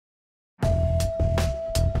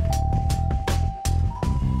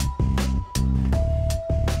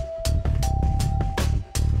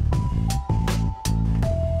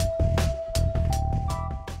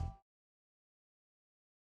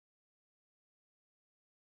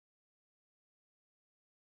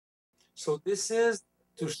So this is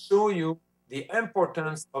to show you the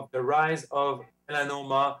importance of the rise of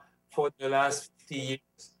melanoma for the last 50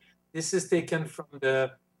 years. This is taken from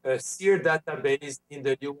the SEER database in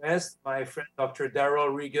the US. My friend Dr. Darrell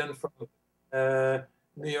Regan from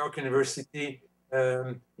New York University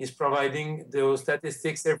is providing those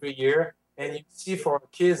statistics every year. And you see for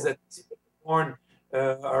kids that born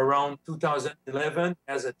around 2011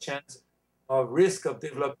 has a chance of risk of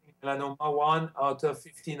developing melanoma, 1 out of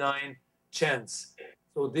 59 chance.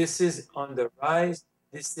 So this is on the rise.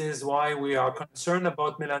 This is why we are concerned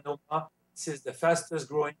about melanoma. This is the fastest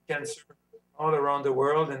growing cancer all around the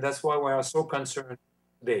world, and that's why we are so concerned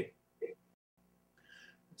today.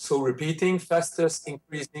 So repeating, fastest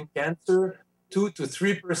increasing cancer, 2 to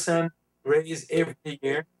 3% raise every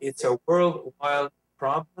year. It's a worldwide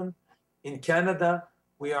problem. In Canada,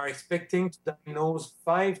 we are expecting to diagnose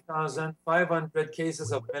 5,500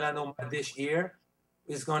 cases of melanoma this year.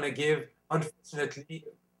 It's going to give, unfortunately,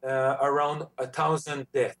 around 1,000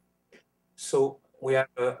 deaths. So we have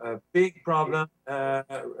a big problem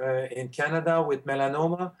in Canada with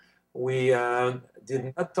melanoma. We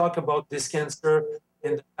did not talk about this cancer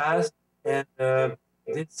in the past, and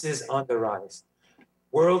this is on the rise.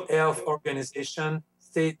 World Health Organization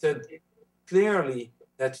stated clearly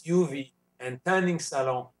that UV and tanning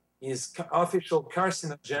salon is official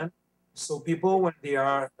carcinogen. So people, when they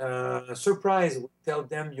are surprised, we tell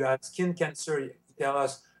them you have skin cancer. You tell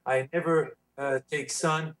us, I never take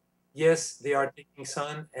sun. Yes, they are taking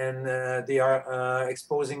sun, and they are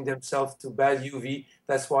exposing themselves to bad UV.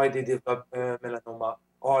 That's why they develop melanoma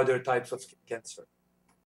or other types of skin cancer.